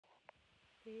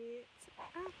It's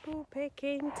apple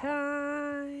picking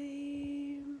time.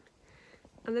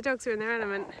 And the dogs are in their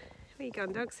element. Where you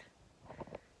gone, dogs?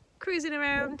 Cruising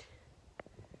around,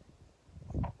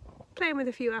 playing with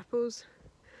a few apples.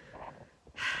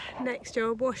 Next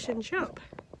job, wash and shop.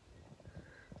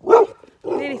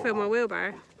 Nearly filled my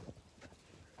wheelbarrow.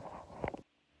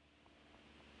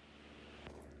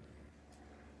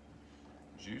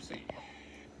 Juicy.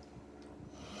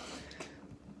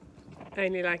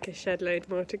 Only like a shed load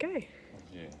more to go.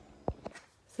 Yeah.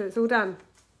 So it's all done.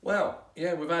 Well,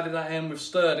 yeah, we've added that in, we've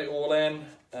stirred it all in.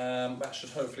 That should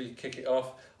hopefully kick it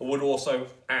off. I would also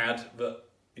add that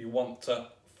you want to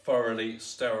thoroughly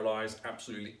sterilise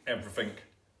absolutely everything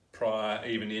prior,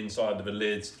 even the inside of the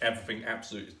lids, everything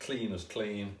absolutely clean as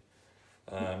clean.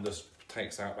 This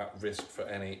takes out that risk for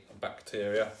any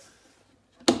bacteria.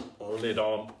 Lid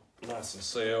on, nice and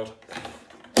sealed.